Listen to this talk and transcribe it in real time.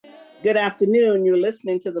Good afternoon. You're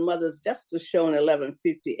listening to the Mother's Justice Show at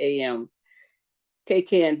 11:50 a.m.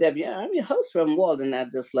 KKNW. I'm your host from Walden. I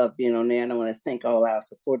just love being on there, and I want to thank all our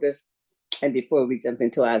supporters. And before we jump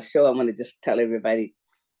into our show, I want to just tell everybody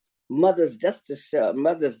Mother's Justice Show,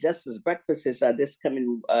 Mother's Justice Breakfast is this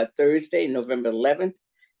coming Thursday, November 11th,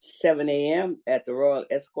 7 a.m. at the Royal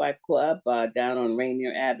Esquire Club down on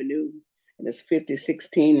Rainier Avenue. And it's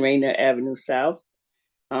 5016 Rainier Avenue South.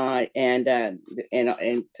 And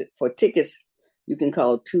for tickets, you can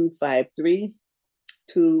call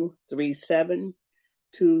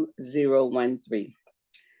 253-237-2013.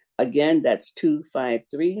 Again, that's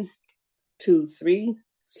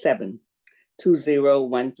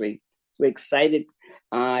 253-237-2013. We're excited.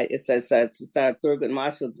 It's our Thurgood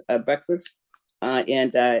Marshall breakfast.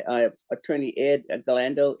 And Attorney Ed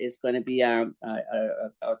Galando is going to be our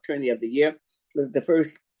Attorney of the Year. This is the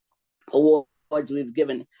first award we've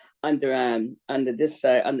given under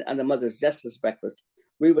Mother's Justice Breakfast.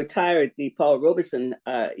 We retired the Paul Robeson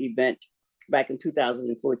event back in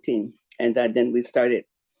 2014, and then we started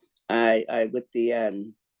later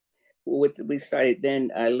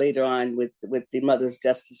on with the Mother's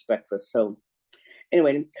Justice Breakfast. So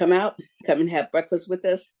anyway, come and have breakfast with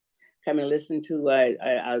us. Come and listen to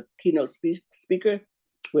our keynote speaker.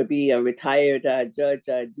 Will be a retired Judge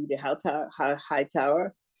Judy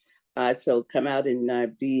Hightower. So come out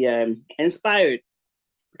and be inspired,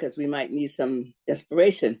 because we might need some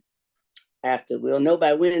inspiration after. We'll know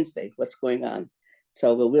by Wednesday what's going on.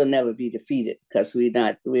 So, but we'll never be defeated, because we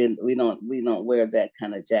don't wear that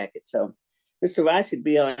kind of jacket. So Mr. Raj should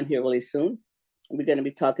be on here really soon. We're going to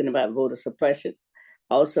be talking about voter suppression.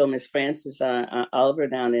 Also, Ms. Frances Oliver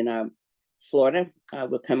down in Florida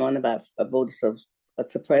will come on about voter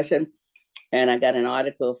suppression. And I got an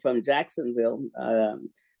article from Jacksonville.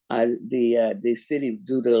 The city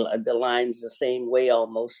drew the lines the same way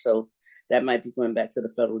almost, so that might be going back to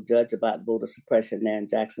the federal judge about voter suppression there in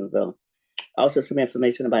Jacksonville. Also, some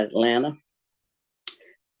information about Atlanta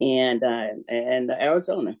and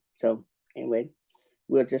Arizona. So anyway,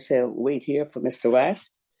 we'll just wait here for Mr. Raff,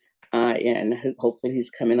 and hopefully he's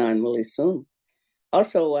coming on really soon.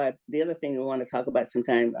 Also, the other thing we want to talk about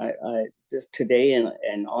sometime just today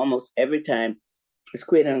and almost every time is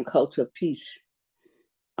creating a culture of peace.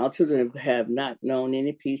 Our children have not known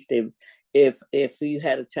any peace. If you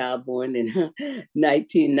had a child born in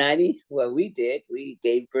 1990, well, we did. We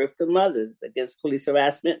gave birth to Mothers Against Police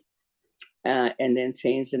Harassment, and then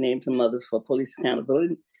changed the name to Mothers for Police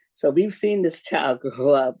Accountability. So we've seen this child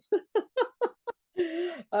grow up.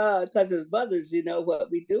 Because as mothers, what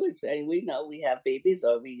we do is, and we know we have babies,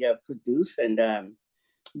 or we produce and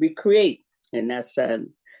we create, and that's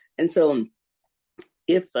and so.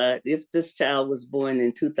 If this child was born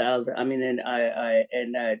in 2000, in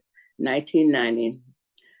 1990,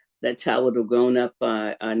 that child would have grown up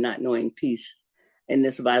not knowing peace, and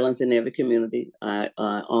there's violence in every community,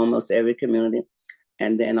 almost every community,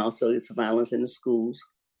 and then also it's violence in the schools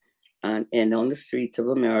and on the streets of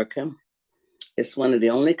America. It's one of the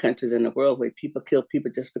only countries in the world where people kill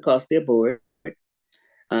people just because they're bored,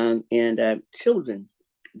 and children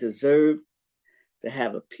deserve to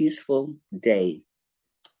have a peaceful day.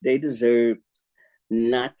 They deserve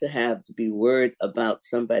not to have to be worried about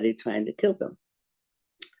somebody trying to kill them.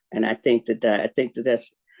 And I think it's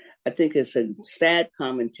a sad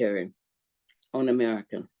commentary on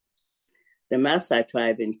America. The Maasai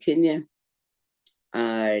tribe in Kenya,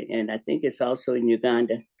 and I think it's also in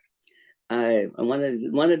Uganda. One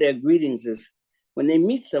of their greetings is when they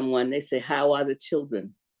meet someone, they say, "How are the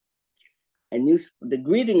children?" And the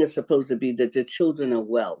greeting is supposed to be that the children are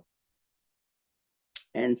well.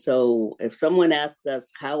 And so if someone asks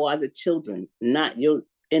us, how are the children, not your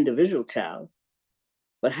individual child,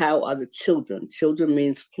 but how are the children? Children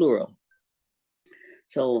means plural.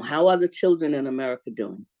 So how are the children in America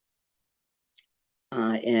doing?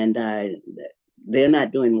 And they're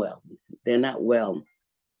not doing well. They're not well.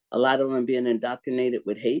 A lot of them are being indoctrinated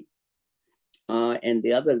with hate, and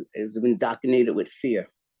the other is indoctrinated with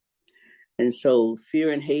fear. And so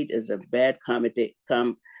fear and hate is a bad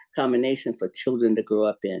combination for children to grow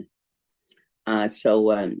up in. So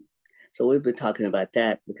we've been talking about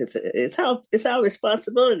that, because it's our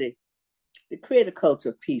responsibility to create a culture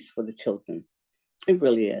of peace for the children. It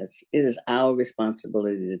really is. It is our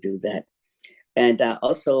responsibility to do that. And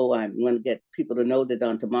also, I want to get people to know that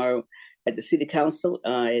on tomorrow at the City Council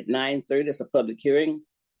at 9:30, it's a public hearing.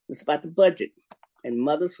 It's about the budget. And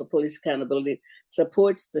Mothers for Police Accountability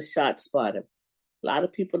supports the shot spotter. A lot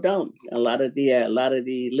of people don't. A lot of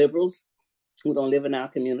the liberals who don't live in our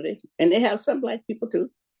community, and they have some black people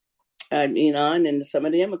too, and some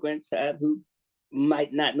of the immigrants who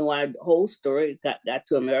might not know our whole story, got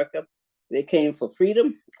to America. They came for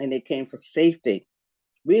freedom and they came for safety.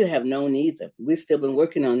 We have known either. We've still been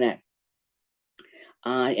working on that.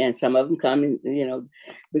 And some of them come and,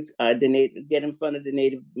 get in front of the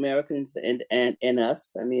Native Americans and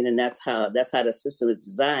us. I mean, and that's how the system is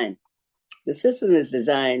designed. The system is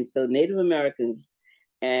designed so Native Americans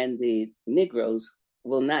and the Negroes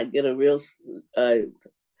will not get a real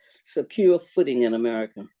secure footing in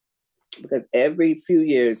America, because every few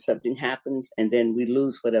years something happens and then we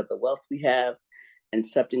lose whatever wealth we have and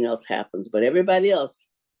something else happens. But everybody else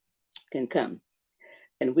can come.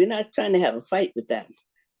 And we're not trying to have a fight with that.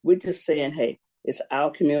 We're just saying, hey, it's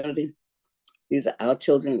our community. These are our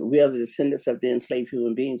children. We are the descendants of the enslaved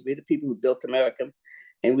human beings. We're the people who built America,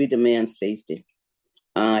 and we demand safety.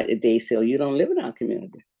 They say, you don't live in our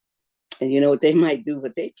community. And you know what they might do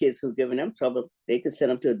with their kids who've given them trouble? They can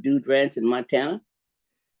send them to a dude ranch in Montana,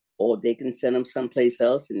 or they can send them someplace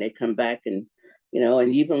else and they come back and,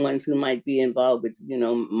 and even ones who might be involved with,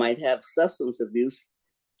 might have substance abuse,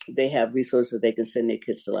 they have resources they can send their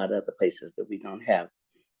kids to a lot of other places that we don't have.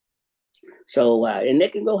 So, and they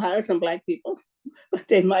can go hire some Black people, but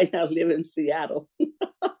they might not live in Seattle.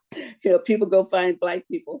 People go find Black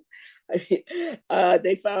people.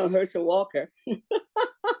 They found Herschel Walker.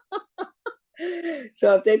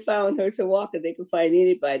 So if they found Herschel Walker, they can find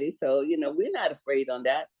anybody. So, we're not afraid on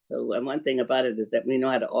that. So one thing about it is that we know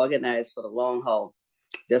how to organize for the long haul,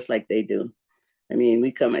 just like they do. I mean,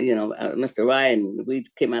 we come, Mr. Ryan, we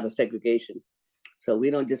came out of segregation. So we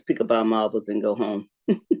don't just pick up our marbles and go home.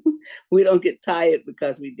 We don't get tired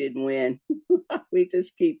because we didn't win. We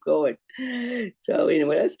just keep going. So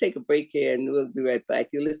anyway, let's take a break here and we'll be right back.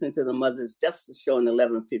 You're listening to the Mother's Justice Show on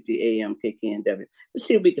 1150 AM KKNW. Let's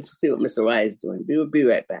see if we can see what Mr. Ryan is doing. We'll be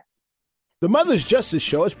right back. The Mother's Justice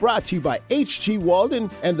Show is brought to you by H.G.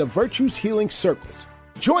 Walden and the Virtues Healing Circles.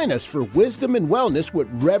 Join us for Wisdom and Wellness with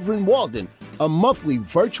Reverend Walden, a monthly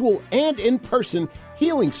virtual and in-person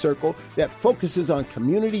healing circle that focuses on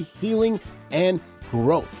community healing and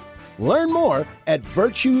growth. Learn more at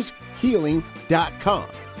virtueshealing.com.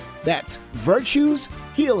 That's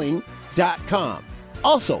virtueshealing.com.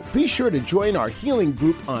 Also, be sure to join our healing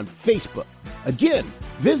group on Facebook. Again,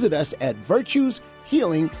 visit us at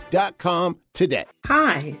virtueshealing.com today.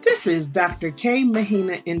 Hi, this is Dr. K.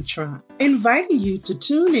 Mahina Intron, inviting you to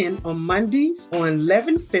tune in on Mondays on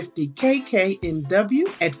 1150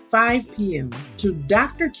 KKNW at 5 p.m. to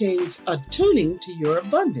Dr. K's Attuning to Your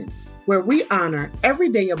Abundance, where we honor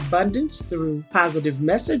everyday abundance through positive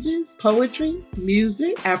messages, poetry,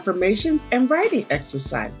 music, affirmations, and writing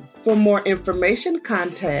exercises. For more information,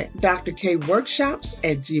 contact Dr. K Workshops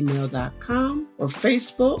at gmail.com or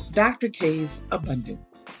Facebook, Dr. K's Abundance.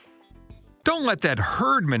 Don't let that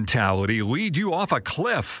herd mentality lead you off a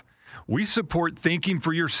cliff. We support thinking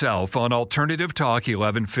for yourself on Alternative Talk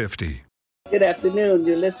 1150. Good afternoon.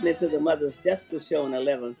 You're listening to the Mother's Justice Show on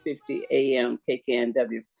 1150 AM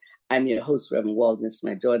KKNW. I'm your host, Reverend Walden. It's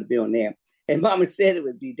my joy to be on there. And Mama said it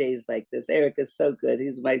would be days like this. Eric is so good.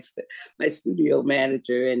 He's my studio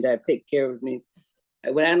manager and take care of me.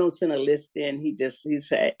 When I don't send a list in, he's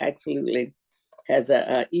absolutely has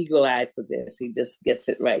an eagle eye for this. He just gets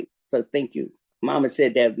it right. So thank you. Mama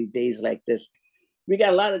said there would be days like this. We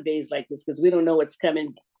got a lot of days like this because we don't know what's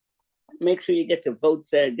coming. Make sure you get your votes,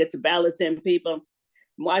 get your ballots in, people.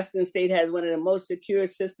 Washington State has one of the most secure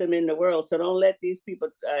systems in the world. So don't let these people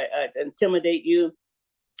intimidate you.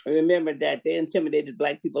 Remember that they intimidated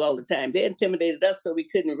Black people all the time. They intimidated us so we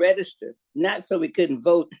couldn't register, not so we couldn't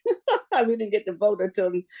vote. We didn't get to vote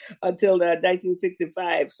until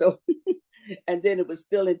 1965. So, and then it was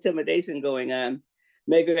still intimidation going on.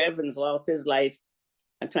 Medgar Evers lost his life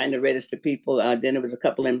trying to register people. Then there was a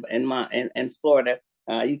couple in Florida.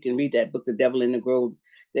 You can read that book, The Devil in the Grove.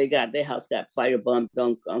 Their house got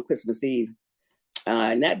firebombed on Christmas Eve.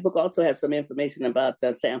 And that book also has some information about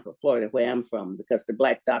Sanford, Florida, where I'm from, because the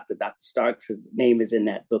Black doctor, Dr. Starks, his name is in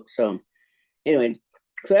that book. So anyway,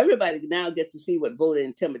 so everybody now gets to see what voter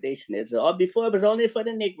intimidation is. Or before it was only for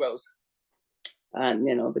the Negroes,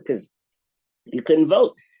 because you couldn't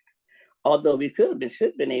vote. Although we should have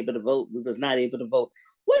been able to vote, we was not able to vote.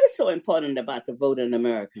 What is so important about the vote in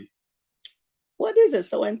America? What is it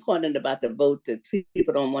so important about the vote that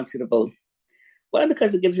people don't want you to vote? Well,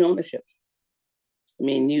 because it gives you ownership. I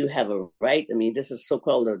mean, you have a right. I mean, this is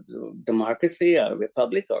so-called a democracy, a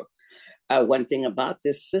republic, or one thing about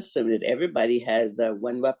this system that everybody has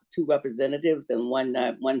two representatives and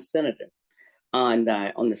one senator on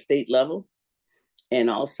the state level, and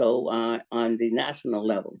also on the national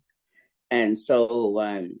level. And so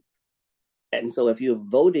And so if you're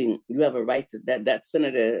voting, you have a right to that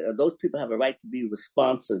senator, those people have a right to be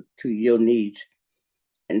responsive to your needs.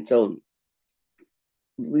 And so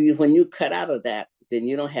when you cut out of that, then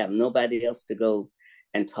you don't have nobody else to go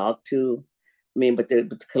and talk to. I mean, but they're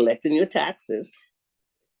collecting your taxes.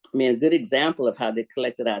 I mean, a good example of how they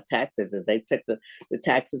collected our taxes is they took the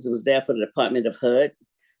taxes. It was there for the Department of HUD.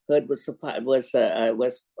 HUD was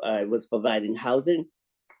providing housing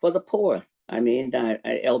for the poor. I mean,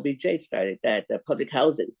 LBJ started that. Public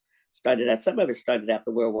housing started that. Some of it started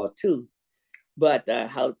after World War II, but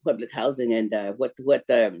how public housing and what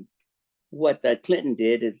Clinton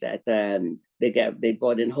did is that they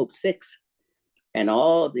brought in Hope 6, and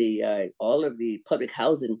all of the public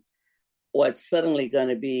housing was suddenly going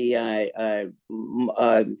to be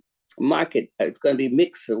market. It's going to be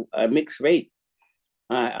mixed rate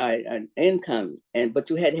income, but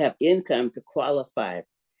you had to have income to qualify.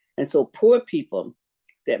 And so poor people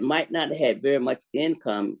that might not have had very much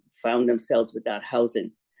income found themselves without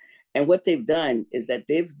housing. And what they've done is that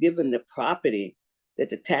they've given the property that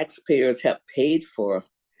the taxpayers have paid for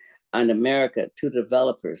in America to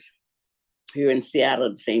developers. Here in Seattle,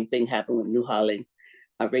 the same thing happened with New Holland,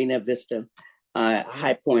 Arena Vista,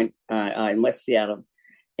 High Point in West Seattle.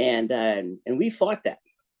 And we fought that.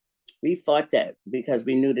 We fought that because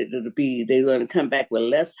we knew that they were going to come back with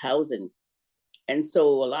less housing. And so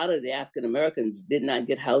a lot of the African Americans did not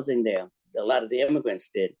get housing there. A lot of the immigrants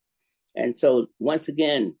did. And so once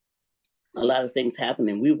again, a lot of things happened,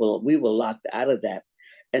 and we were locked out of that.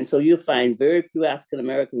 And so you'll find very few African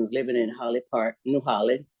Americans living in Holly Park, New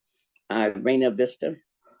Holland, Raina Vista,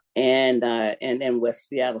 and then West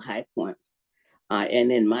Seattle High Point.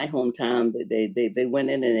 And in my hometown, they went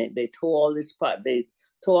in and they tore all this part. They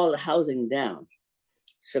tore all the housing down.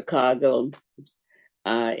 Chicago,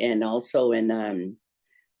 and also in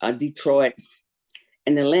Detroit.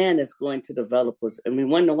 And the land is going to developers. And we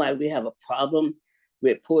wonder why we have a problem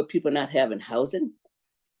with poor people not having housing,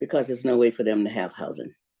 because there's no way for them to have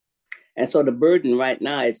housing. And so the burden right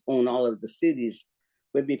now is on all of the cities,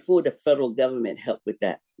 but before the federal government helped with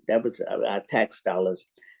that. That was our tax dollars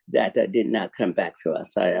that did not come back to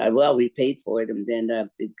us. We paid for it, and then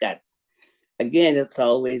it got, again, it's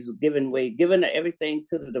always giving everything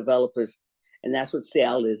to the developers. And that's what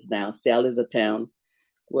Seattle is now. Seattle is a town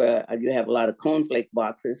where you have a lot of cornflake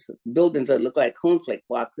boxes, buildings that look like cornflake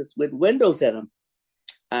boxes with windows in them.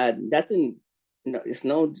 Nothing, it's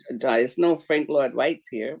no Frank Lloyd Wrights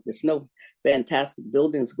here. There's no fantastic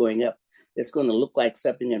buildings going up. It's going to look like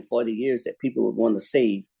something in 40 years that people would want to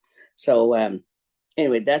save. So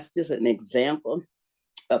anyway, that's just an example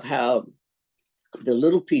of how the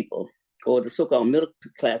little people, or the so-called middle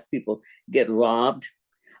class people, get robbed.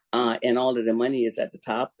 And all of the money is at the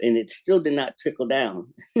top, and it still did not trickle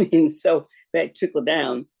down. So if that trickled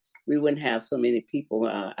down, we wouldn't have so many people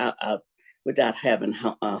out without having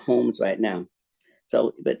homes right now.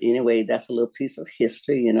 So, but anyway, that's a little piece of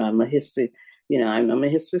history. I'm a history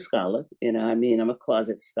scholar. I'm a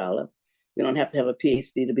closet scholar. You don't have to have a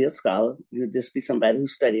PhD to be a scholar. You just be somebody who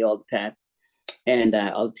study all the time. And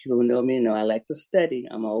all the people who know me know I like to study.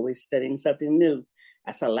 I'm always studying something new.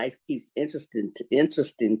 That's how life keeps interesting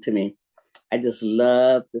to me. I just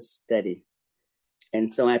love to study.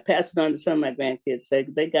 And so I pass it on to some of my grandkids.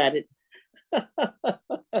 They got it.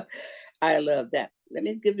 I love that. Let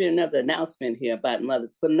me give you another announcement here about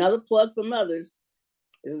mothers. Put another plug for mothers.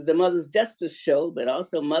 This is the Mother's Justice Show, but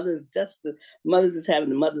also Mother's Justice. Mothers is having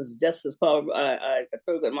the Mother's Justice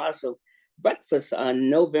Thurgood Marshall breakfast on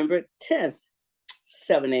November 10th.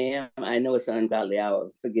 7 a.m. I know it's an ungodly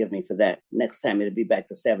hour. Forgive me for that. Next time it'll be back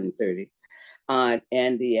to 7:30. And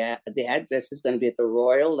the address is going to be at the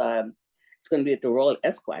Royal. It's going to be at the Royal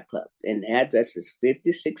Esquire Club, and the address is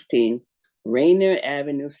 5016 Rainier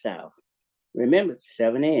Avenue South. Remember, it's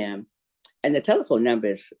 7 a.m. And the telephone number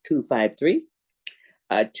is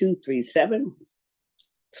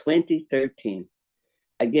 253-237-2013.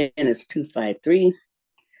 Again, it's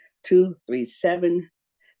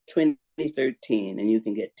 253-237-2013. And you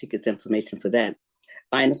can get tickets information for that.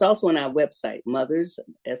 And it's also on our website, Mothers,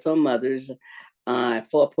 for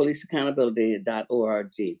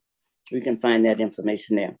policeaccountability.org. You can find that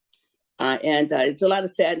information there. And it's a lot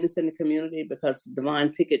of sadness in the community because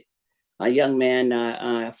Devon Pickett, a young man,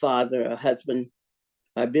 a father, a husband,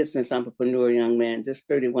 a business entrepreneur, young man, just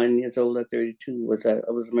 31 years old or 32,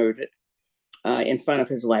 was murdered in front of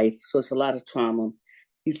his wife. So it's a lot of trauma.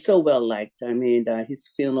 He's so well liked. I mean, his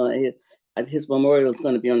funeral, his memorial is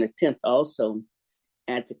going to be on the 10th also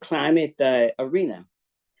at the Climate Arena.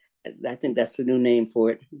 I think that's the new name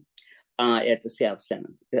for it, at the Seattle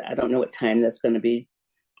Center. I don't know what time that's going to be,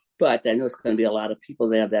 But I know it's going to be a lot of people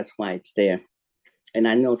there. That's why it's there. And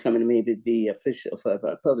I know some of maybe the official for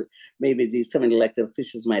public, maybe some of the elected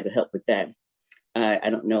officials might have helped with that. I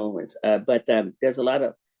don't know, but there's a lot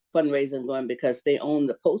of fundraising going because they own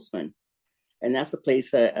the Postman, and that's a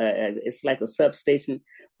place. It's like a substation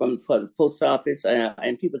for the post office,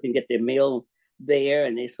 and people can get their mail there,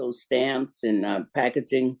 and they sell stamps and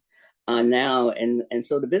packaging now, and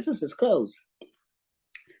so the business is closed.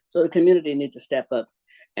 So the community need to step up,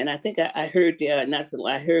 and I think I heard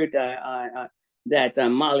that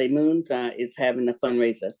Molly Moon is having a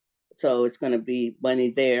fundraiser, so it's going to be money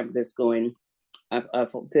there that's going.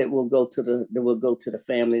 That will go to the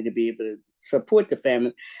family to be able to support the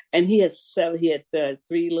family. And he had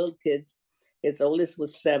 3 little kids. His oldest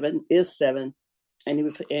is 7,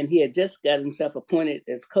 and he had just got himself appointed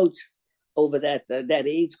as coach over that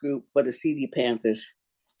age group for the CD Panthers.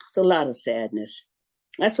 It's a lot of sadness.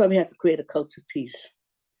 That's why we have to create a culture of peace.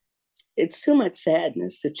 It's too much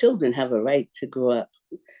sadness. The children have a right to grow up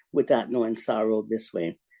without knowing sorrow this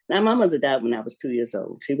way. Now, my mother died when I was 2 years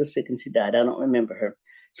old. She was sick and she died. I don't remember her.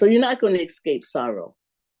 So you're not going to escape sorrow.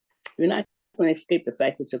 You're not going to escape the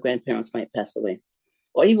fact that your grandparents might pass away.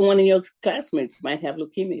 Or even one of your classmates might have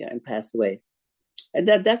leukemia and pass away. And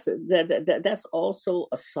that's also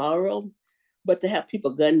a sorrow. But to have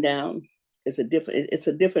people gunned down is it hits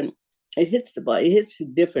the body. It hits you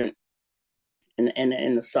different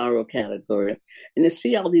in the sorrow category. And to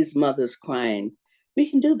see all these mothers crying,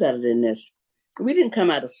 we can do better than this. We didn't come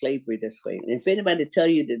out of slavery this way. And if anybody tell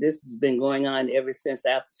you that this has been going on ever since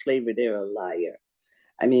after slavery, they're a liar.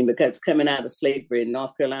 I mean, because coming out of slavery in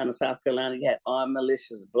North Carolina, South Carolina, you had armed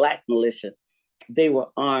militias, black militia. They were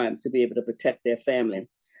armed to be able to protect their family.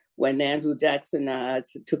 When Andrew Jackson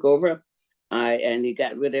took over and he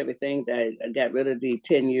got rid of everything, got rid of the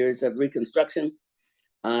 10 years of Reconstruction,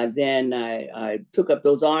 then I took up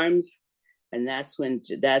those arms. And that's when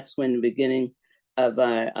the beginning of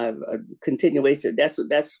continuation.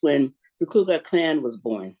 That's when the Ku Klux Klan was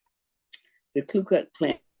born. The Ku Klux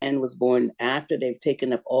Klan was born after they've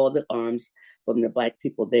taken up all the arms from the black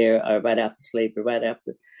people there, right after slavery, right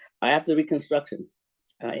after Reconstruction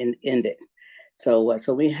ended. So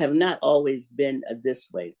we have not always been this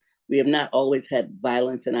way. We have not always had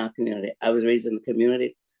violence in our community. I was raised in the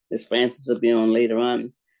community. Ms. Francis will be on later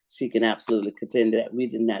on. She can absolutely contend that we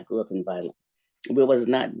did not grow up in violence. We was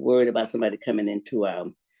not worried about somebody coming into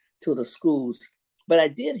to the schools. But I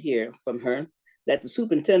did hear from her that the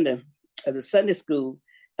superintendent of the Sunday school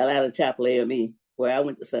at Atlanta Chapel AME, where I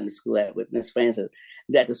went to Sunday school at with Miss Francis,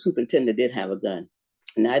 that the superintendent did have a gun.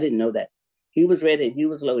 And I didn't know that. He was ready. He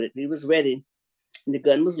was loaded. He was ready. And the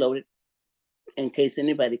gun was loaded in case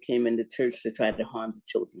anybody came into church to try to harm the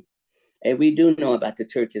children. And we do know about the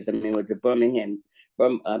churches. I mean, with the Birmingham,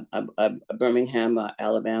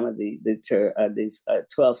 Alabama, the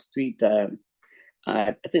 12th Street,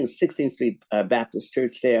 I think 16th Street Baptist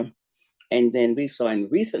Church there. And then we saw in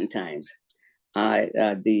recent times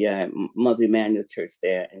the Mother Emanuel Church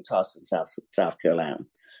there in Charleston, South Carolina.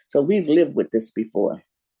 So we've lived with this before.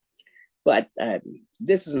 But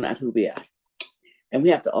this is not who we are. And we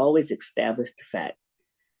have to always establish the fact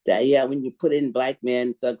that, when you put in black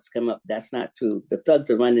men, thugs come up. That's not true. The thugs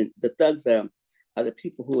are running. The thugs are the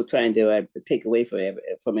people who are trying to take away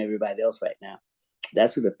from everybody else right now.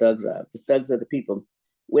 That's who the thugs are. The thugs are the people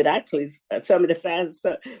with actually some of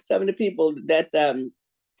the people that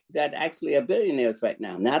actually are billionaires right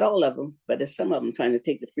now. Not all of them, but there's some of them trying to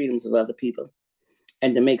take the freedoms of other people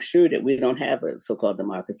and to make sure that we don't have a so-called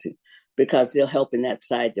democracy, because they'll help in that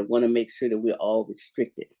side that want to make sure that we're all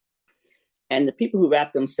restricted. And the people who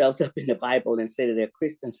wrap themselves up in the Bible and say that they're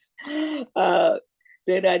Christians,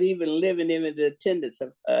 they're not even living in the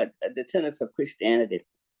tenets of Christianity.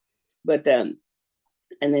 But and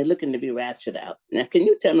they're looking to be raptured out. Now, can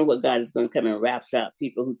you tell me what God is going to come and rapture out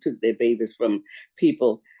people who took their babies from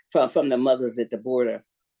people from the mothers at the border?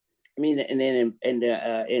 I mean,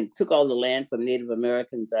 and took all the land from Native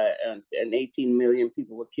Americans, and 18 million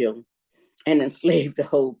people were killed, and enslaved a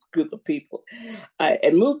whole group of people,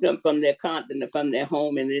 and moved them from their continent, from their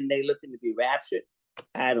home, and then they looking to be raptured?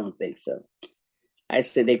 I don't think so. I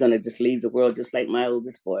said they're going to just leave the world just like my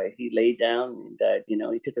oldest boy. He laid down and,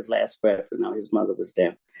 he took his last breath, and now his mother was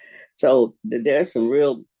there. So there's some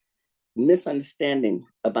real misunderstanding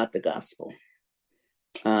about the gospel.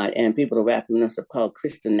 And people are wrapping themselves called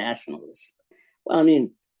Christian nationalists. Well, I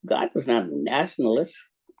mean, God was not a nationalist.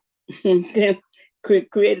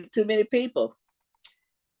 Created too many people.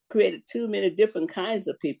 Created too many different kinds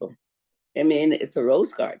of people. I mean, it's a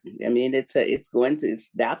rose garden. I mean,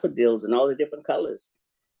 it's daffodils and all the different colors.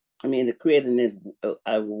 I mean, the Creator is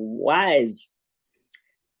a wise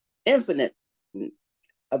infinite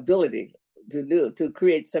ability to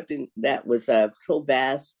create something that was so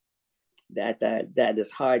vast that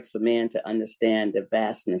is hard for man to understand the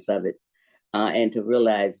vastness of it, and to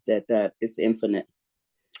realize that it's infinite.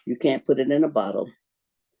 You can't put it in a bottle.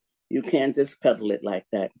 You can't just peddle it like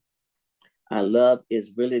that. Our love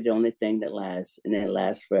is really the only thing that lasts, and it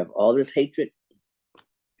lasts forever. All this hatred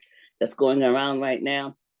that's going around right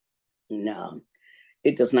now, no,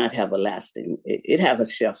 it does not have a lasting. It have a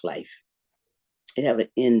shelf life. It have an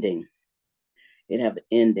ending. It have an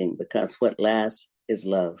ending because what lasts is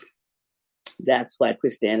love. That's why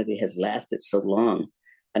Christianity has lasted so long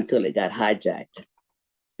until it got hijacked.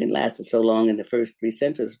 It lasted so long in the first 3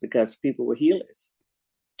 centuries because people were healers.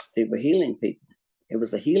 They were healing people. It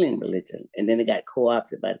was a healing religion. And then it got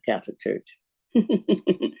co-opted by the Catholic Church.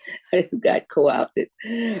 It got co-opted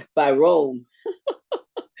by Rome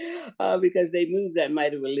because they moved that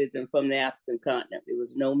mighty religion from the African continent. There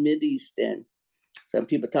was no Mideast then. Some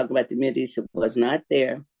people talk about the Mideast. It was not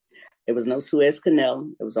there. There was no Suez Canal.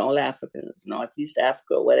 It was all Africa. It was Northeast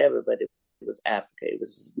Africa or whatever, but it was Africa. It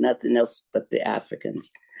was nothing else but the Africans.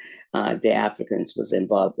 The Africans was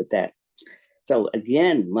involved with that. So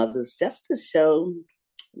again, Mother's Justice Show.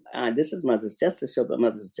 This is Mother's Justice Show, but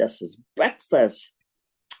Mother's Justice Breakfast.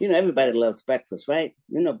 You know, everybody loves breakfast, right?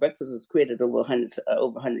 You know, breakfast was created over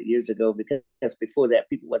 100 years ago because before that,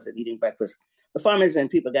 people wasn't eating breakfast. The farmers and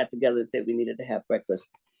people got together and said we needed to have breakfast,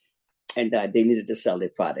 and they needed to sell their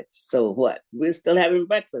products. So what? We're still having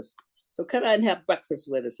breakfast. So come out and have breakfast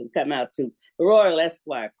with us, and come out to the Royal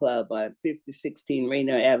Esquire Club on 5016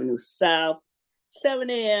 Rainier Avenue South, 7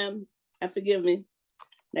 a.m. And forgive me,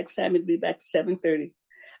 next time it'll be back to 7:30.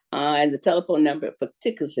 And the telephone number for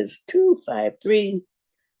tickets is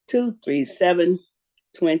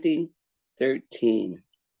 253-237-2013.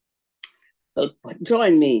 So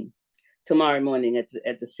join me tomorrow morning at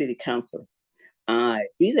the City Council.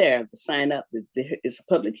 Be there to sign up. It's a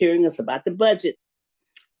public hearing. It's about the budget.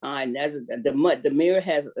 And the mayor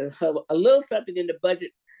has a little something in the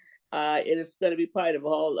budget. It is going to be part of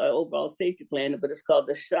all overall safety plan, but it's called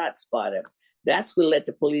the Shot Spotter. That's what let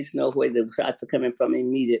the police know where the shots are coming from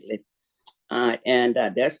immediately. And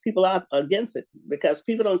there's people out against it because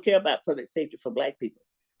people don't care about public safety for Black people.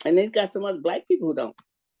 And they've got some other Black people who don't.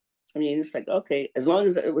 I mean, it's like, okay, as long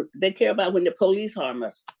as they care about when the police harm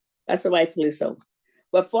us, that's rightfully so.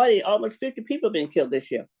 But almost 50 people have been killed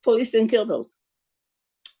this year. Police didn't kill those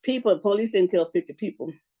people. Police didn't kill 50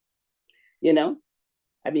 people, you know?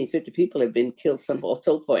 I mean, 50 people have been killed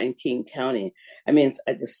so far in King County. I mean,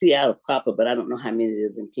 it's Seattle proper, but I don't know how many it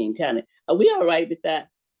is in King County. Are we all right with that?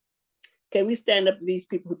 Can we stand up to these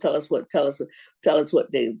people who tell us what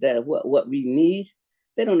we need?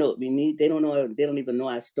 They don't know what we need. They don't know. They don't even know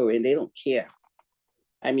our story, and they don't care.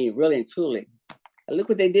 I mean, really and truly. Look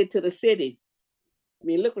what they did to the city. I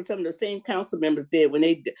mean, look what some of the same council members did when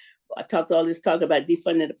they talked all this talk about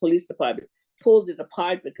defunding the police department. Pulled it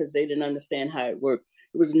apart because they didn't understand how it worked.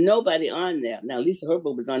 There was nobody on there. Now, Lisa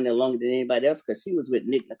Herbo was on there longer than anybody else because she was with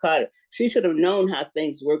Nick Nakata. She should have known how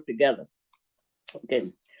things work together.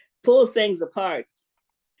 Okay, pull things apart.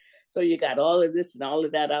 So you got all of this and all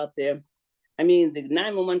of that out there. I mean, the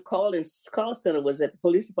 911 call center was at the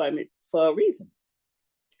police department for a reason.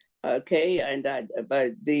 Okay, and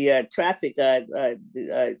the traffic,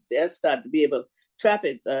 they started to be able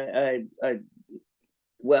traffic.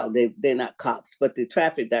 Well, they're not cops, but the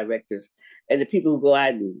traffic directors and the people who go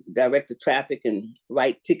out and direct the traffic and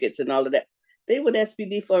write tickets and all of that, they were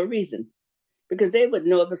SPD for a reason, because they would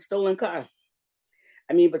know of a stolen car.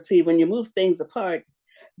 I mean, but see, when you move things apart,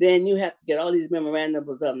 then you have to get all these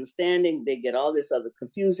memorandums of understanding. They get all this other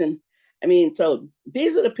confusion. I mean, so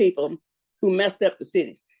these are the people who messed up the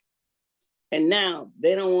city. And now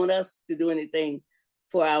they don't want us to do anything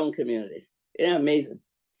for our own community. It's amazing.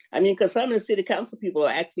 I mean, because some of the city council people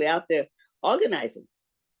are actually out there organizing.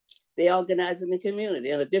 They organize in the community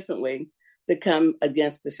in a different way to come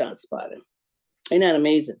against the Shot Spotter. Ain't that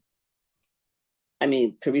amazing? I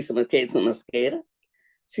mean, Teresa Mosqueda,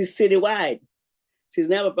 she's citywide. She's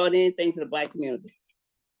never brought anything to the Black community.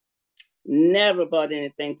 Never brought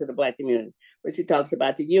anything to the Black community. But she talks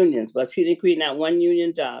about the unions. But she didn't create not one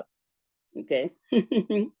union job. Okay?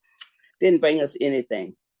 Didn't bring us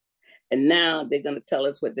anything. And now they're going to tell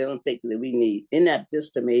us what they don't think that we need. Isn't that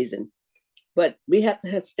just amazing? But we have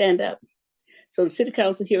to stand up. So the city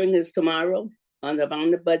council hearing is tomorrow on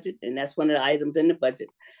the budget, and that's one of the items in the budget.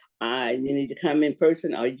 You need to come in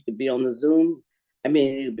person, or you could be on the Zoom. I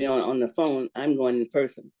mean, you could be on the phone. I'm going in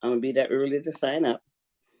person. I'm going to be there early to sign up.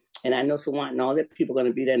 And I know Sawant and all that people are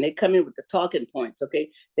going to be there. And they come in with the talking points, okay?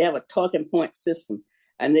 They have a talking point system.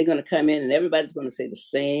 and they're going to come in and everybody's going to say the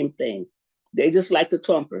same thing. They just like the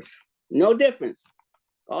Trumpers. No difference.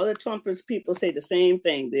 All the Trumpers people say the same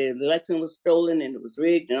thing. The election was stolen and it was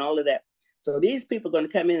rigged and all of that. So these people are going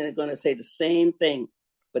to come in and they're going to say the same thing,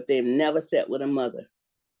 but they've never sat with a mother.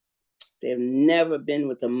 They've never been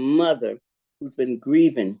with a mother who's been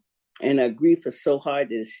grieving, and her grief is so hard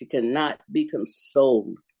that she cannot be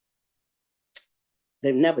consoled.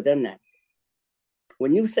 They've never done that.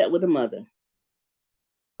 When you sat with a mother,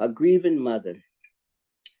 a grieving mother,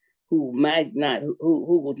 who might not,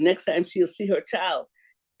 who next time she'll see her child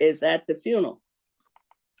is at the funeral,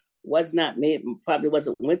 was not made, probably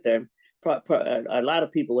wasn't with her. A lot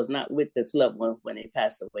of people was not with this loved one when they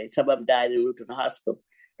passed away. Some of them died en route to the hospital.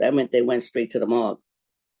 That meant they went straight to the morgue.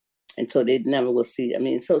 And so they never will see. I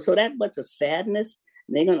mean, so that much of sadness,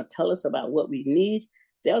 and they're going to tell us about what we need.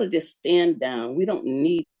 They ought to just stand down. We don't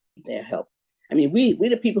need their help. I mean, we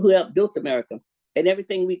the people who helped build America, and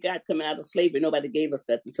everything we got coming out of slavery, nobody gave us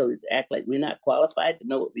that until we act like we're not qualified to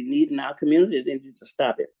know what we need in our community, then you just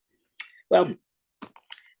stop it. Well,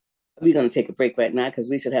 we're going to take a break right now because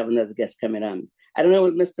we should have another guest coming on. I don't know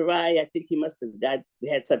what Mr. Rye, I think he must have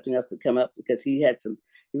had something else to come up because he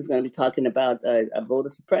was going to be talking about voter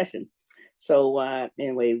suppression. So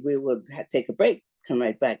anyway, we will take a break, come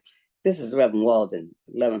right back. This is Reverend Walden,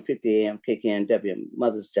 1150 AM KKNW,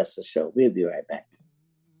 Mother's Justice Show. We'll be right back.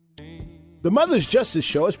 The Mother's Justice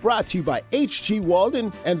Show is brought to you by H.G.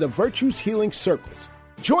 Walden and the Virtues Healing Circles.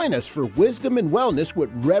 Join us for Wisdom and Wellness with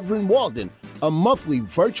Reverend Walden, a monthly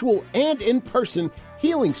virtual and in-person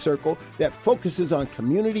healing circle that focuses on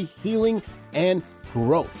community healing and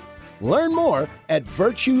growth. Learn more at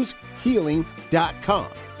virtueshealing.com.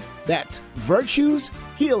 That's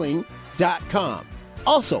virtueshealing.com.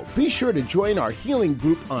 Also, be sure to join our healing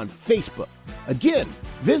group on Facebook. Again,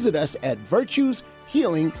 visit us at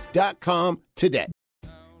virtueshealing.com today.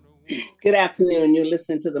 Good afternoon. You're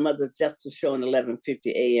listening to the Mother's Justice Show on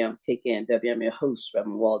 1150 AM KKNW. I'm your host,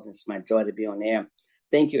 Reverend Walden. It's my joy to be on air.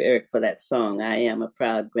 Thank you, Eric, for that song. I am a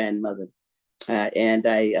proud grandmother. And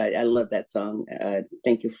I love that song.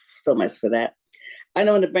 Thank you so much for that. I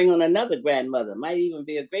know to bring on another grandmother, might even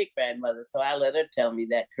be a great grandmother. So I'll let her tell me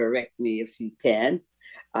that, correct me if she can.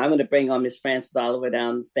 I'm going to bring on Miss Frances Oliver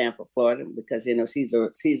down in Sanford, Florida, because, you know, she's a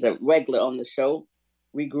regular on the show.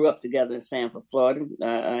 We grew up together in Sanford, Florida,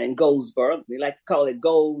 in Goldsboro. We like to call it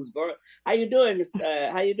Goldsboro. How you doing, Miss?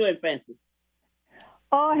 How you doing, Frances?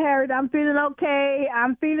 Oh, Harriett, I'm feeling okay.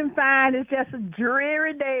 I'm feeling fine. It's just a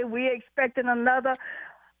dreary day. We're expecting another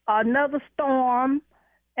storm,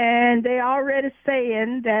 and they're already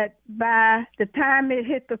saying that by the time it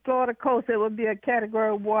hit the Florida coast, it will be a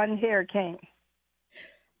Category 1 hurricane.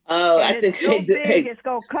 Oh, and I think it's so big, it's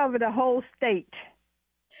going to cover the whole state.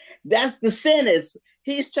 That's the DeSantis.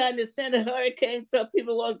 He's trying to send a hurricane so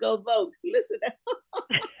people won't go vote. Listen,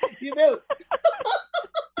 you know.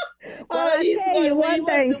 Well, I tell you one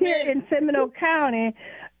thing, here in Seminole County,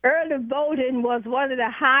 early voting was one of the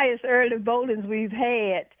highest early votings we've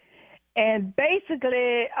had. And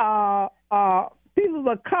basically, people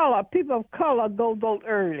of color go vote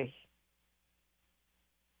early.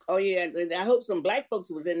 Oh, yeah. I hope some black folks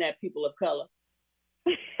was in that people of color.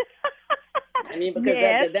 I mean, because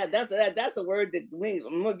yes. that's a word that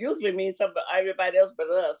usually means something everybody else but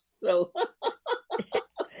us. So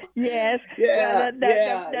yes, yeah,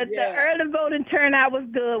 the early voting turnout was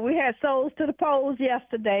good. We had souls to the polls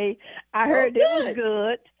yesterday. I heard it was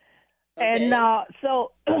good, okay. And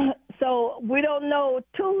so we don't know.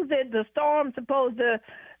 Tuesday the storm supposed to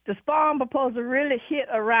really hit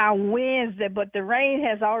around Wednesday, but the rain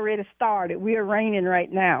has already started. We are raining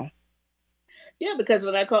right now. Yeah, because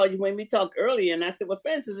when I called you, when we talked earlier, and I said, well,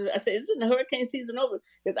 Frances, I said, isn't the hurricane season over?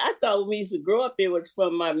 Because I thought when we used to grow up, it was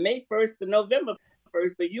from May 1st to November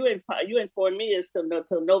 1st, but you informed me it's till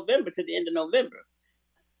November, to the end of November.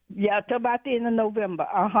 Yeah, till about the end of November.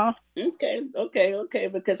 Uh-huh. Okay,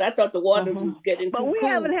 because I thought the waters was getting too cool. But we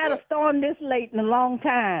haven't had a storm this late in a long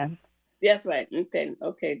time. That's right. Okay.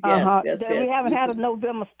 Yeah, yes. We haven't had a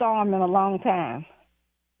November storm in a long time.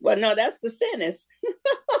 Well, no, that's the DeSantis.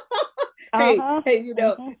 Hey, you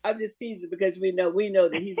know, I'm just teasing because we know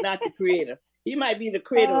that he's not the creator. He might be the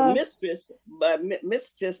creator of mischief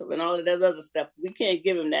and all of that other stuff. We can't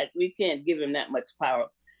give him that. We can't give him that much power.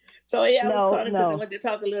 So yeah, I was calling because I wanted to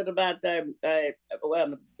talk a little about I'm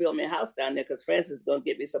gonna build me a house down there because Francis is gonna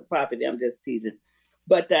get me some property. I'm just teasing,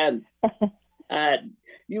 but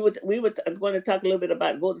we were going to talk a little bit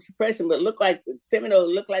about voter suppression, but look like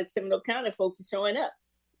Seminole County folks are showing up.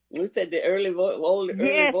 We said the early voting.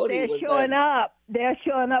 Yes, they're showing up. They're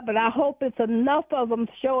showing up, but I hope it's enough of them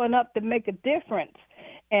showing up to make a difference.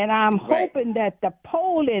 And I'm hoping that the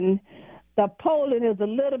polling is a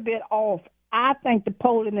little bit off. I think the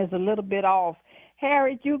polling is a little bit off.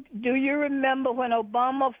 Harriet, do you remember when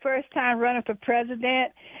Obama first time running for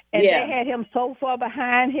president, and they had him so far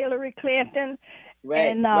behind Hillary Clinton,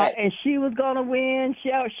 and she was going to win?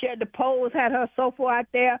 The polls had her so far out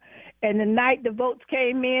there, and the night the votes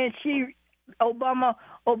came in, Obama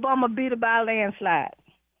beat her by a landslide.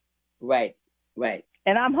 Right.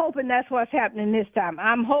 And I'm hoping that's what's happening this time.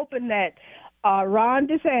 I'm hoping that Ron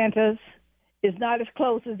DeSantis is not as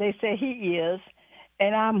close as they say he is.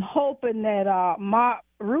 And I'm hoping that Mark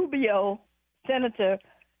Rubio, Senator,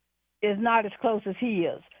 is not as close as he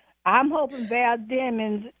is. I'm hoping Val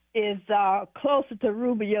Demings is closer to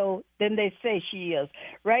Rubio than they say she is.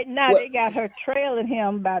 Right now, they got her trailing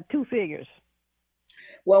him by 2 figures.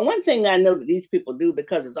 Well, one thing I know that these people do,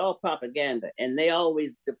 because it's all propaganda, and they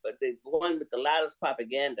always, the one with the loudest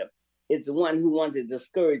propaganda is the one who wants to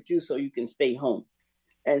discourage you so you can stay home.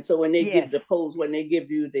 And so when they give the polls, when they give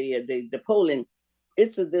you the polling,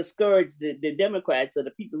 it's to discourage the Democrats or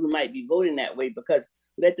the people who might be voting that way, because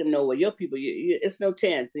let them know, well, your people, it's no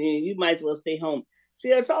chance. You might as well stay home. See,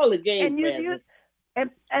 it's all a game, Francis.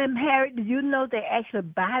 And Harry, did you know they actually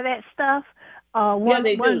buy that stuff? One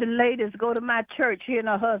of the ladies go to my church, she and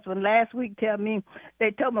her husband, last week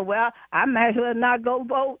they told me, well, I might as well not go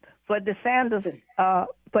vote for the Sanders,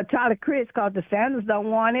 for Charlie Crist, because the Sanders don't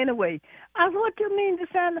want anyway. I said, what do you mean, the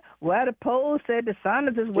Sanders? Well, the polls said the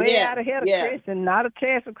Sanders is way out ahead of Crist and not a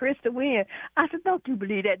chance for Crist to win. I said, don't you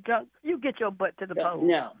believe that junk? You get your butt to the polls.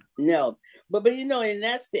 No. But and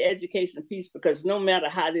that's the education piece, because no matter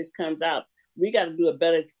how this comes out, we got to do a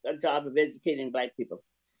better job of educating Black people.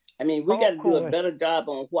 I mean, we got to do a better job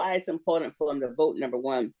on why it's important for them to vote, number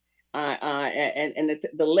one, and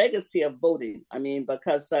the legacy of voting. I mean,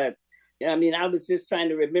 because, I was just trying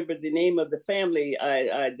to remember the name of the family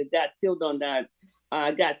that got killed on that.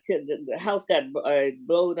 The house got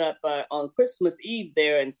blown up on Christmas Eve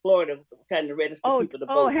there in Florida, trying to register people to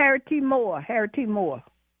vote. Harriett T. Moore.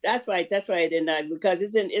 That's right. And because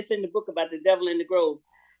it's in the book about the devil in the grove.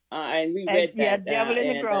 And we read that. Yeah, Devil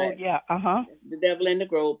in the Grove. The Devil in the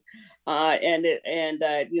Grove.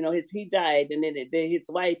 He died, and then his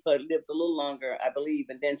wife lived a little longer, I believe,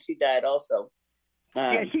 and then she died also.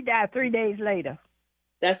 She died 3 days later.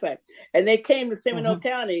 That's right. And they came to Seminole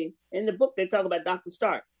County. In the book, they talk about Dr.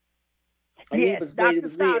 Stark. Yes, Dr.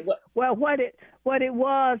 Stark. Well, what it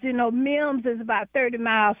was, Mims is about 30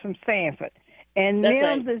 miles from Sanford, and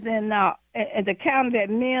Mims is in the county that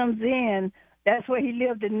Mims in. That's where he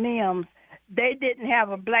lived in Mims. They didn't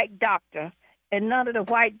have a Black doctor, and none of the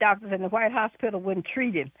white doctors in the white hospital wouldn't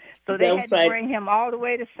treat him. So they had to bring him all the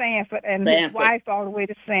way to Sanford, and his wife all the way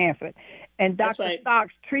to Sanford. And Dr.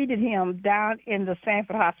 Starks treated him down in the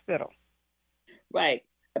Sanford hospital. Right.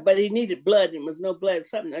 But he needed blood, and there was no blood,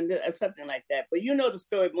 something like that. But you know the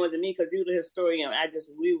story more than me, because you're the historian.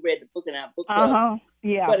 We read the book in our book club.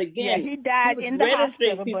 Yeah. But again, he died in the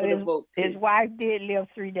hospital, but his vote, wife did live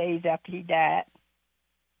 3 days after he died.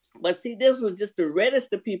 But see, this was just to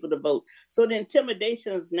register people to vote. So the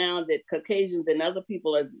intimidations now that Caucasians and other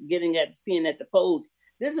people are seeing at the polls,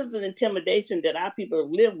 this is an intimidation that our people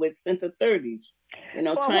have lived with since the 30s.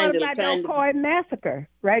 What about the Ocoee massacre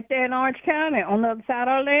right there in Orange County on the other side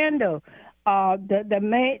of Orlando?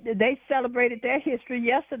 They celebrated their history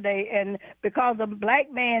yesterday, and because a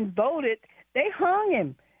Black man voted, they hung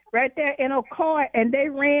him right there in Ocoee, and they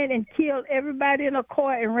ran and killed everybody in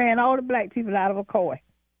Ocoee and ran all the Black people out of Ocoee.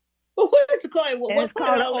 Well, what is Ocoee?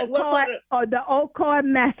 The Ocoee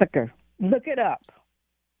massacre. Look it up.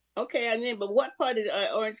 Okay, but what part of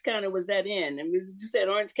Orange County was that in? And you said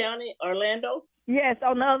Orange County, Orlando? Yes,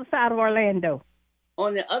 on the other side of Orlando.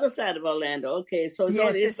 On the other side of Orlando. Okay, so it's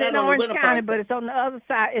not in Orange County, but it's on the other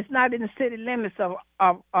side. It's not in the city limits of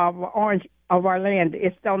Orlando.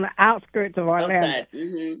 It's on the outskirts of Orlando. Outside.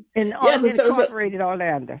 Mm-hmm. In unincorporated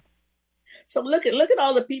Orlando. So look at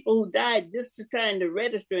all the people who died just trying to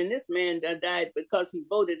register, and this man died because he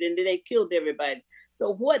voted, and then they killed everybody.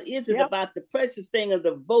 So what is it about the precious thing of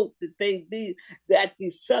the vote that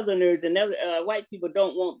these Southerners and other white people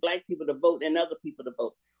don't want Black people to vote and other people to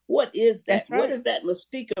vote? What is that? Right. What is that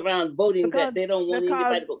mystique around voting that they don't want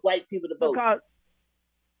anybody but white people to vote? Because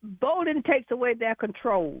voting takes away their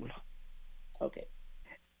control. Okay.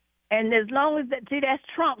 And as long as that's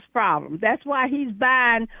Trump's problem. That's why he's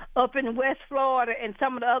buying up in West Florida and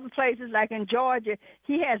some of the other places, like in Georgia.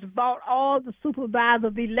 He has bought all the supervisor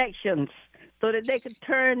of elections so that they could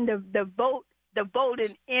turn the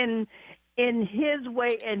voting in his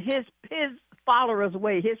way and his followers'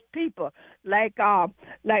 way, his people, like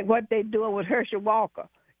what they do with Herschel Walker.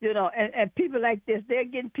 and people like this, they're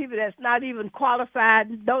getting people that's not even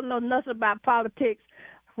qualified, don't know nothing about politics.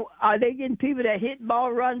 Are they getting people that hit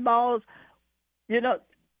ball, run balls, so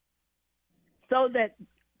that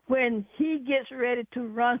when he gets ready to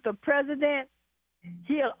run for president,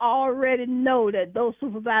 he'll already know that those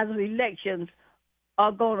supervisory elections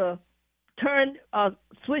are going to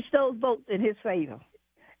switch those votes in his favor.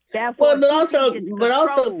 Well, but also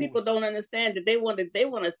people don't understand that they want a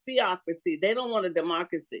theocracy. They don't want a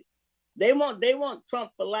democracy. They want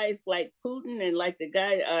Trump for life, like Putin and like the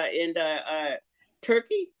guy in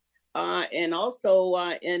Turkey, and also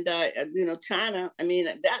in China. I mean,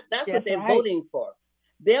 that's what they're voting for.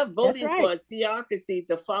 They're voting for a theocracy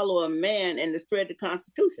to follow a man and to spread the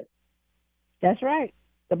Constitution. That's right.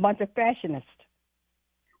 A bunch of fascists.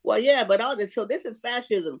 Well, yeah, but so this is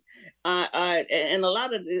fascism, and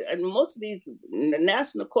most of these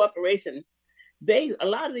national corporations, a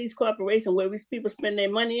lot of these corporations where these people spend their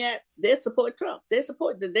money at, they support Trump. They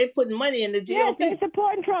put money in the GOP. Yes, they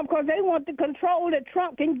supporting Trump because they want the control that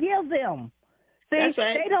Trump can give them. See, that's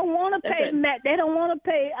right. They don't want to pay. Right. They don't want to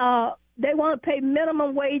pay. They want to pay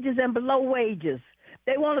minimum wages and below wages.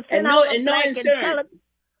 They want to send out no insurance.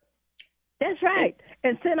 That's right.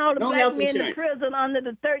 And send all the black men to prison under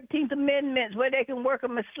the 13th Amendment where they can work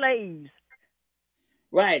them as slaves.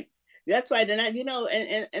 Right. That's right.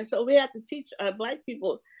 And so we have to teach black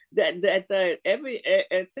people that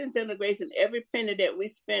since integration, every penny that we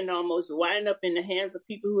spend almost wind up in the hands of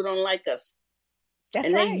people who don't like us. That's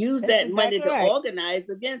and right. They use that money to organize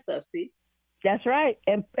against us, see? That's right.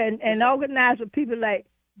 And organize with people like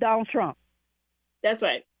Donald Trump. That's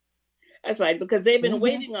right. That's right, because they've been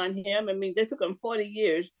waiting on him. I mean, they took him 40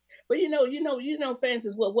 years. But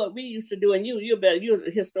Francis, what we used to do, and you're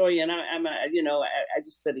a historian. I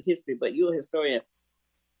just study history, but you're a historian.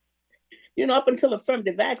 Up until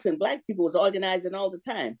affirmative action, black people was organizing all the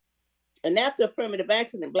time. And after affirmative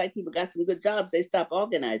action and black people got some good jobs, they stopped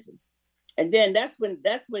organizing. And then that's when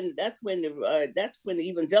the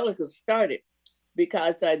evangelicals started,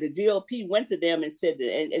 because the GOP went to them and said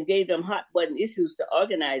and gave them hot button issues to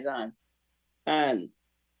organize on. And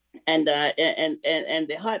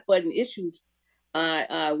the hot button issues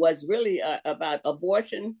was really about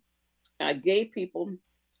abortion, gay people,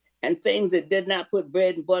 and things that did not put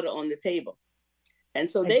bread and butter on the table. And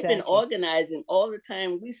so they've been organizing all the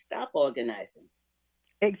time. We stopped organizing.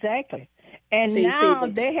 Exactly. And now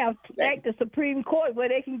they have tagged the Supreme Court where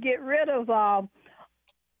they can get rid of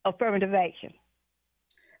affirmative action.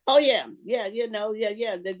 Oh yeah. But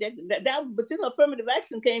affirmative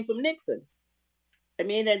action came from Nixon. I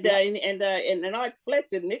mean, and Art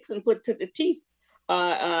Fletcher, Nixon put to the teeth.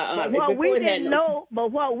 But what we didn't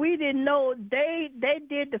know, they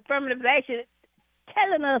did the affirmative action,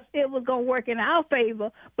 telling us it was going to work in our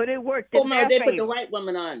favor, but it worked in their favor. They put the white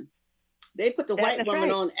woman on. They put the white woman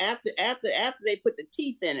on after they put the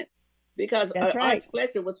teeth in it, because Art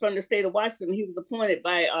Fletcher was from the state of Washington. He was appointed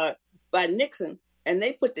by Nixon. And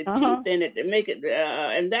they put the teeth in it to make it,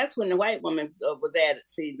 and that's when the white woman was added,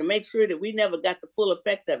 see, to make sure that we never got the full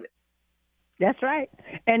effect of it. That's right.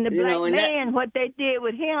 And the black man, what they did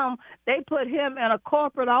with him, they put him in a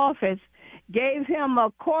corporate office, gave him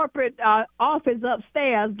a corporate office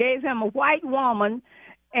upstairs, gave him a white woman,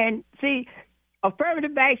 and see,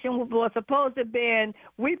 affirmative action was supposed to be,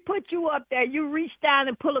 we put you up there, you reach down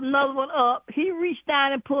and pull another one up, he reached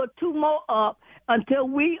down and pulled two more up, until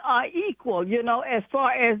we are equal, as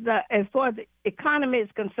far as the economy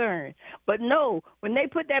is concerned. But no, when they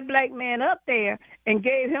put that black man up there and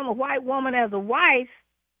gave him a white woman as a wife,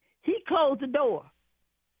 he closed the door.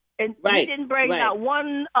 And he didn't bring out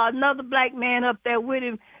another black man up there with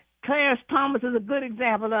him. Clarence Thomas is a good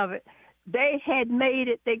example of it. They had made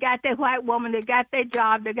it. They got that white woman. They got their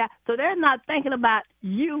job. So they're not thinking about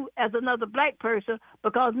you as another black person,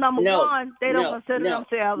 because number one, they don't consider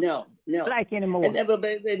themselves black anymore. And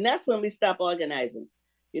that's when we stop organizing.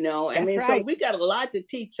 So we got a lot to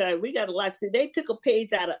teach. We got a lot. See, they took a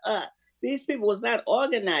page out of us. These people was not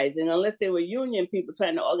organizing unless they were union people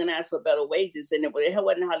trying to organize for better wages, and there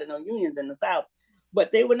wasn't hardly no unions in the South.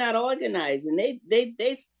 But they were not organizing. They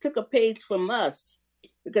took a page from us.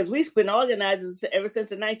 Because we've been organizing ever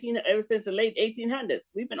since the late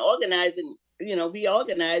 1800s. We've been organizing. We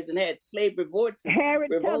organized and had slave revolts.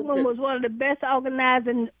 Harriett Tubman was one of the best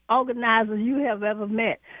organizers you have ever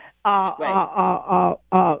met.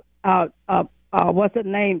 What's her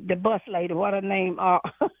name? The bus lady. What her name?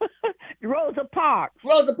 Rosa Parks.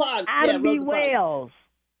 Ida B. Wells.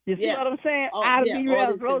 You see what I'm saying? Ida B.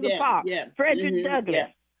 Wells, Rosa Parks. Frederick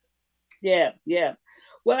Douglass. Yeah.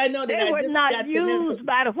 Well, I know that They I were just not got to used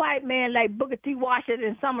by the white man like Booker T. Washington,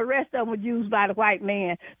 and some of the rest of them were used by the white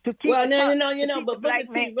man to keep Well, no, keep the but Booker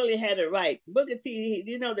black man. T really had it right. Booker T,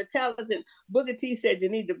 the talented Booker T said you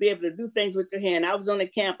need to be able to do things with your hand. I was on the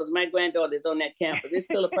campus. My granddaughter's on that campus. It's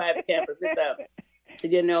still a private campus. It's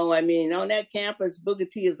on that campus, Booker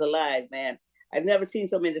T is alive, man. I've never seen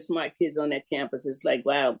so many smart kids on that campus. It's like,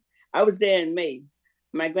 wow. I was there in May.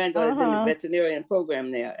 My granddaughter's in the veterinarian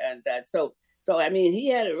program there. And so I mean, he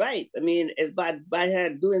had it right. I mean, it's by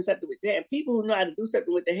doing something with your hand. People who know how to do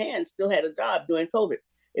something with their hands still had a job during COVID.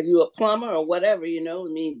 If you were a plumber or whatever,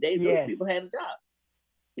 those people had a job.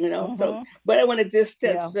 So, but I want to just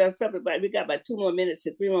tell something about, we got about 2 more minutes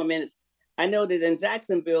to 3 more minutes. I know that in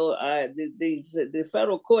Jacksonville, the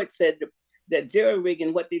federal court said that jury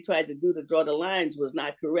rigging, what they tried to do to draw the lines, was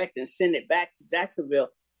not correct and send it back to Jacksonville.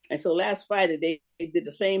 And so last Friday, they did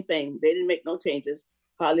the same thing. They didn't make no changes,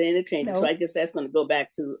 hardly any changes. No. So I guess that's going to go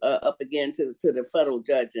back to up again to the federal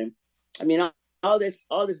judge. And I mean, all this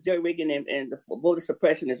jury rigging and the voter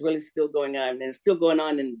suppression is really still going on, and it's still going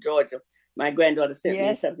on in Georgia. My granddaughter sent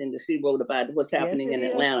me something that she wrote about what's happening in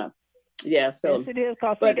Atlanta. Yeah, so yes, it is.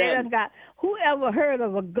 Because they done got, whoever heard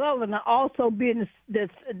of a governor also being the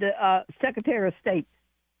Secretary of State?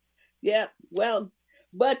 Yeah, well,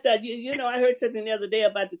 but I heard something the other day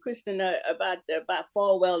about the Christian about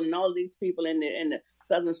Falwell and all these people in the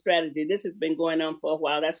Southern Strategy. This has been going on for a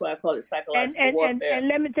while. That's why I call it psychological warfare. And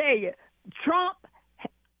let me tell you, Trump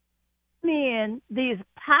men, these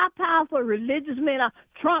powerful religious men,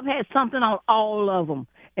 Trump had something on all of them.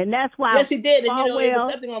 And that's why. Yes, he did. And it was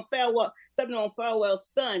something on Falwell's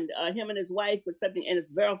son, him and his wife, was something, and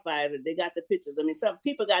it's verified. They got the pictures. I mean, some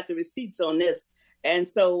people got the receipts on this, and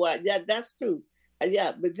so that's true.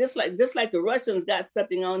 But just like the Russians got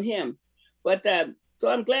something on him, but so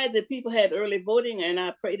I'm glad that people had early voting, and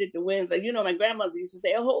I prayed it to win. Like my grandmother used to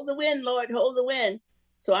say, "Oh, hold the win, Lord, hold the win."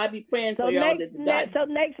 So I'll be praying for y'all. So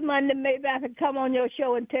next Monday, maybe I can come on your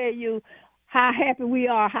show and tell you how happy we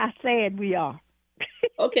are, how sad we are.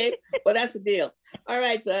 Okay, well, that's the deal. All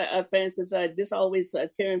right, Francis, just always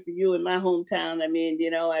caring for you in my hometown. I mean,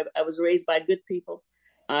 I was raised by good people.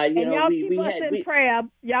 Y'all keep us in prayer.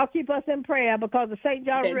 Y'all keep us in prayer because the St.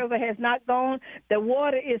 John River has not gone. The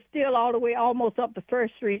water is still all the way almost up to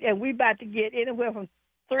First Street, and we're about to get anywhere from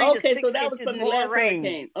 3 to 6 so that was from the last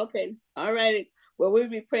hurricane. Okay, all right. Well, we'll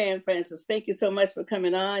be praying, Francis. Thank you so much for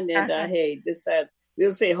coming on. And hey, just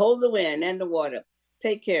we'll say hold the wind and the water.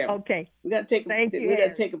 Take care. Okay. We're gonna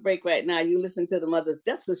take a break right now. You listen to the Mother's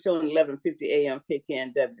Justice Show on 1150 AM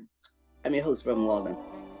KKNW. I'm your host, Reverend Walden.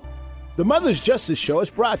 The Mother's Justice Show is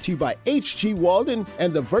brought to you by H.G. Walden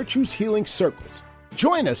and the Virtues Healing Circles.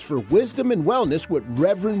 Join us for Wisdom and Wellness with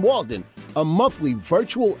Reverend Walden, a monthly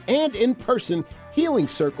virtual and in-person healing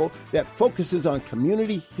circle that focuses on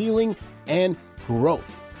community healing and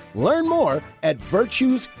growth. Learn more at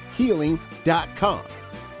virtueshealing.com.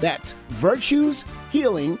 That's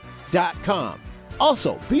virtueshealing.com.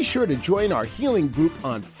 Also, be sure to join our healing group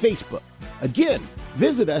on Facebook. Again,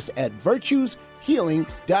 visit us at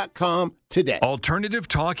virtueshealing.com today. Alternative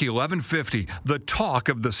Talk 1150, the talk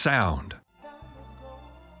of the sound.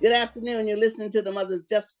 Good afternoon. You're listening to the Mother's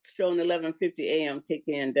Justice Show on 1150 AM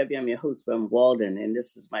KKNW. I'm your host, Reverend Walden, and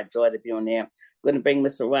this is my joy to be on there. I'm going to bring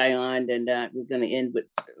Mr. Rye on, and we're going to end with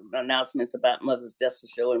announcements about Mother's Justice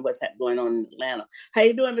Show and what's going on in Atlanta. How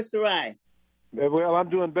you doing, Mr. Rye? Well, I'm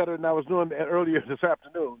doing better than I was doing earlier this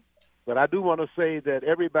afternoon, but I do want to say that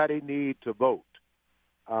everybody needs to vote.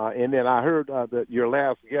 And then I heard that your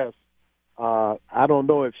last guest, I don't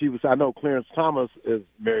know if she was, I know Clarence Thomas is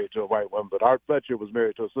married to a white woman, but Art Fletcher was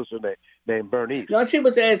married to a sister named Bernice. No, she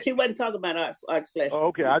wasn't talking about Art Fletcher. Oh,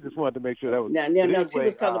 okay, I just wanted to make sure that was. No, anyway, she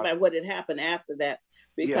was talking about what had happened after that,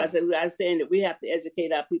 because I was saying that we have to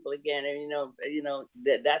educate our people again, and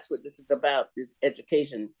that's what this is about, is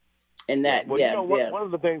education. And that, one of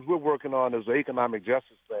the things we're working on is the economic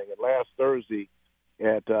justice thing. And last Thursday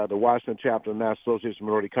at the Washington chapter of the National Association of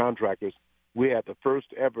Minority Contractors, we had the first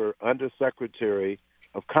ever Undersecretary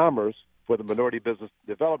of Commerce for the Minority Business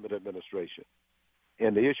Development Administration.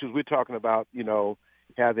 And the issues we're talking about,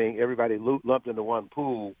 having everybody lumped into one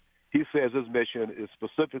pool, he says his mission is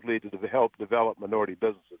specifically to help develop minority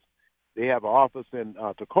businesses. They have an office in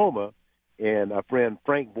Tacoma, and a friend,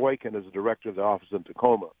 Frank Boykin, is the director of the office in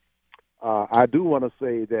Tacoma. I do want to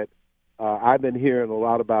say that I've been hearing a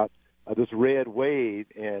lot about this red wave,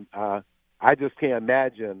 and I just can't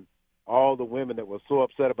imagine all the women that were so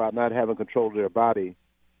upset about not having control of their body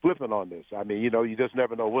flipping on this. I mean, you just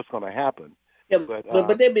never know what's going to happen. Yeah,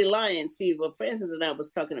 but they'd be lying. See, Francis and I was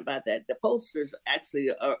talking about that. The posters actually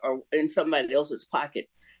are in somebody else's pocket,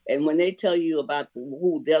 And when they tell you about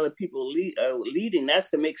who the other people are leading,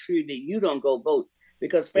 that's to make sure that you don't go vote.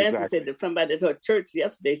 Because Francis said that somebody at her church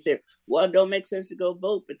yesterday said, well, it don't make sense to go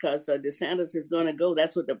vote because DeSantis is going to go.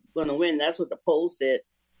 That's what they're going to win. That's what the poll said.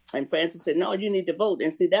 And Francis said, no, you need to vote.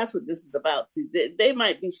 And see, that's what this is about. See, they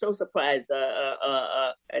might be so surprised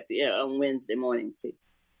on Wednesday morning. See,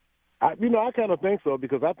 I kind of think so,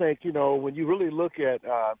 because I think, when you really look at,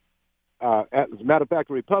 as a matter of fact,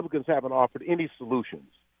 the Republicans haven't offered any solutions.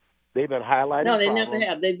 They've been highlighting. No, they problems. never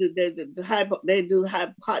have. They do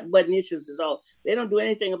hot button issues is all. They don't do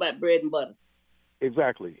anything about bread and butter.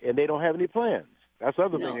 Exactly, and they don't have any plans. That's the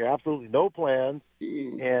other thing. There are absolutely no plans.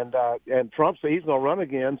 And Trump said he's going to run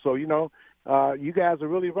again. So you guys are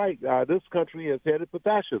really right. This country is headed for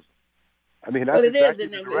fascism. I mean, that's exactly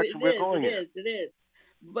the direction we're going in. It is.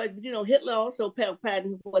 But Hitler also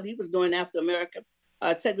patented what he was doing after America,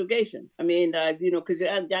 segregation. I mean, because you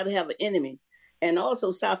got to have an enemy. And also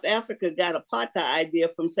South Africa got apartheid idea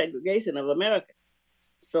from segregation of America.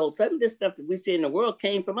 So some of this stuff that we see in the world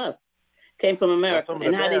came from us, came from America.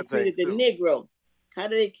 And how they treated the Negro. How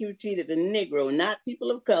do they treated the Negro, not people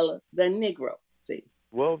of color, the Negro? See.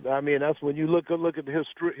 Well, I mean, that's when you look at the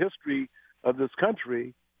history of this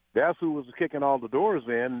country. That's who was kicking all the doors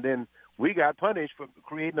in. And then we got punished for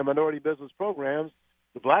creating the minority business programs.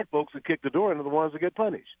 The black folks that kick the door into the ones that get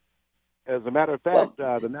punished. As a matter of fact,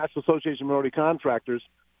 the National Association of Minority Contractors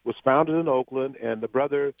was founded in Oakland, and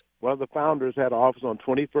one of the founders, had an office on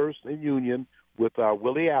 21st and Union with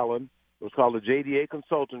Willie Allen. It was called the JDA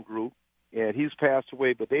Consultant Group, and he's passed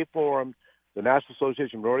away. But they formed the National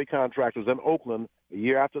Association of Minority Contractors in Oakland a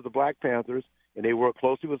year after the Black Panthers, and they worked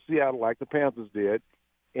closely with Seattle like the Panthers did.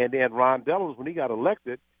 And then Ron Dellums, when he got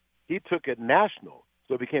elected, he took it national.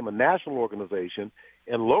 So it became a national organization.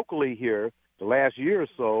 And locally here, the last year or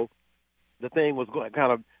so, the thing was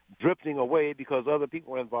kind of drifting away because other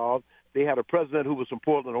people were involved. They had a president who was from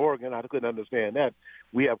Portland, Oregon. I couldn't understand that.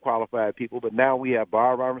 We have qualified people, but now we have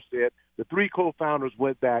Barb Armstead. The three co-founders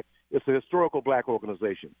went back. It's a historical black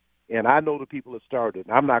organization, and I know the people that started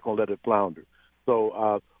it. I'm not going to let it flounder.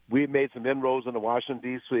 So we made some inroads into Washington,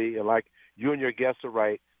 D.C., and like you and your guests are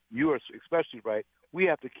right, you are especially right, we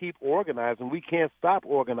have to keep organizing. We can't stop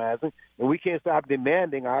organizing, and we can't stop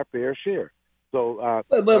demanding our fair share. So,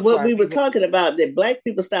 but what we were talking about, that black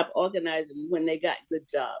people stopped organizing when they got good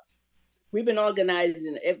jobs. We've been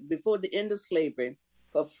organizing before the end of slavery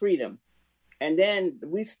for freedom, and then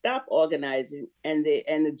we stopped organizing, and the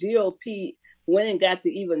GOP went and got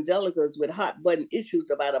the evangelicals with hot button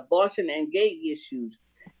issues about abortion and gay issues,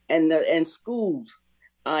 and schools.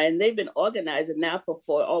 And they've been organizing now for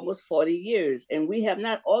almost 40 years. And we have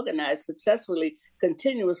not organized successfully,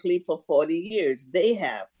 continuously for 40 years. They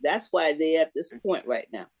have. That's why they're at this point right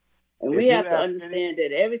now. And we have to understand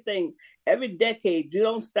that every decade, you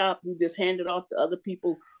don't stop. You just hand it off to other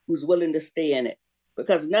people who's willing to stay in it.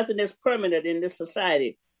 Because nothing is permanent in this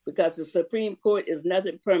society. Because the Supreme Court is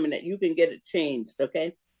nothing permanent. You can get it changed,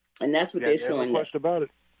 okay? And that's what they're showing us. No question about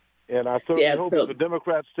it. And I certainly hope if the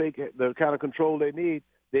Democrats take the kind of control they need,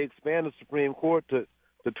 they expand the Supreme Court to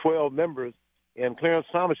 12 members, and Clarence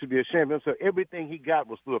Thomas should be ashamed. So everything he got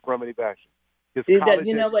was through affirmative action.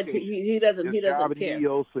 You know what? He doesn't care.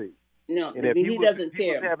 EEOC. No, he doesn't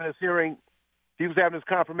care. He was having his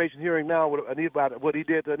confirmation hearing now with Anita about what he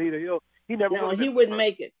did to Anita Hill. He wouldn't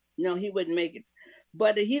make it. No, he wouldn't make it.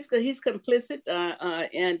 But he's complicit,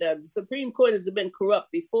 and the Supreme Court has been corrupt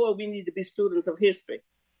before. We need to be students of history.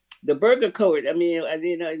 The Burger Code,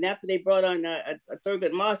 and after they brought on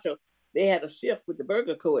Thurgood Marshall, they had a shift with the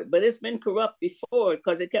Burger Code. But it's been corrupt before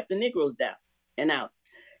because it kept the Negroes down and out.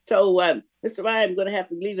 So, Mr. Ryan, I'm going to have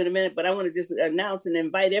to leave in a minute, but I want to just announce and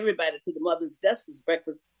invite everybody to the Mother's Justice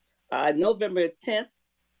Breakfast, November 10th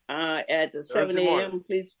at 7 a.m.,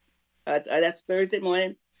 please. That's Thursday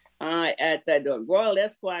morning at the Royal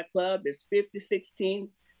Esquire Club. It's 5016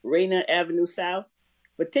 Rainer Avenue South.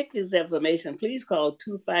 For tickets information, please call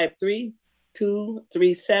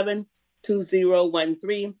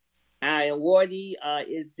 253-237-2013. Our awardee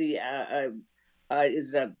is the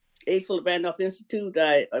A. Philip Randolph Institute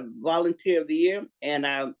Volunteer of the Year, and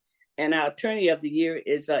our Attorney of the Year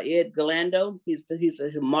is Ed Galando. He's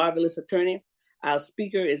a marvelous attorney. Our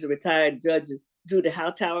speaker is a retired Judge Judy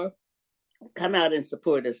Hightower. Come out and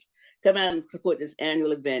support us. Come out and support this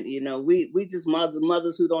annual event. We just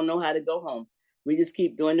mothers who don't know how to go home. We just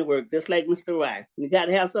keep doing the work, just like Mr. Rye. You got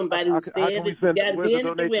to have somebody who's scared. You got to be in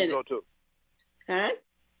it to win it. Huh?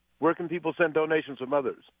 Where can people send donations from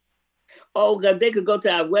others? Oh, they could go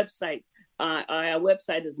to our website, Our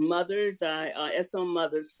website is Mothers, SO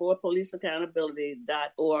Mothers for Police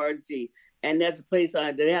Accountability.org, and that's a place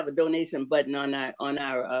they have a donation button on our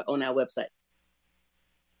website.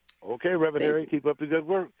 Okay, Reverend Harriett, keep up the good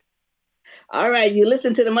work. All right, you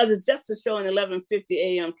listen to the Mother's Justice Show on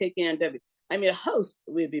 1150 AM KKNW. I'm your host.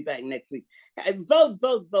 We'll be back next week.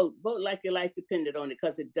 Vote like your life depended on it,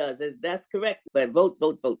 because it does. That's correct. But vote.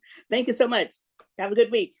 Thank you so much. Have a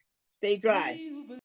good week. Stay dry.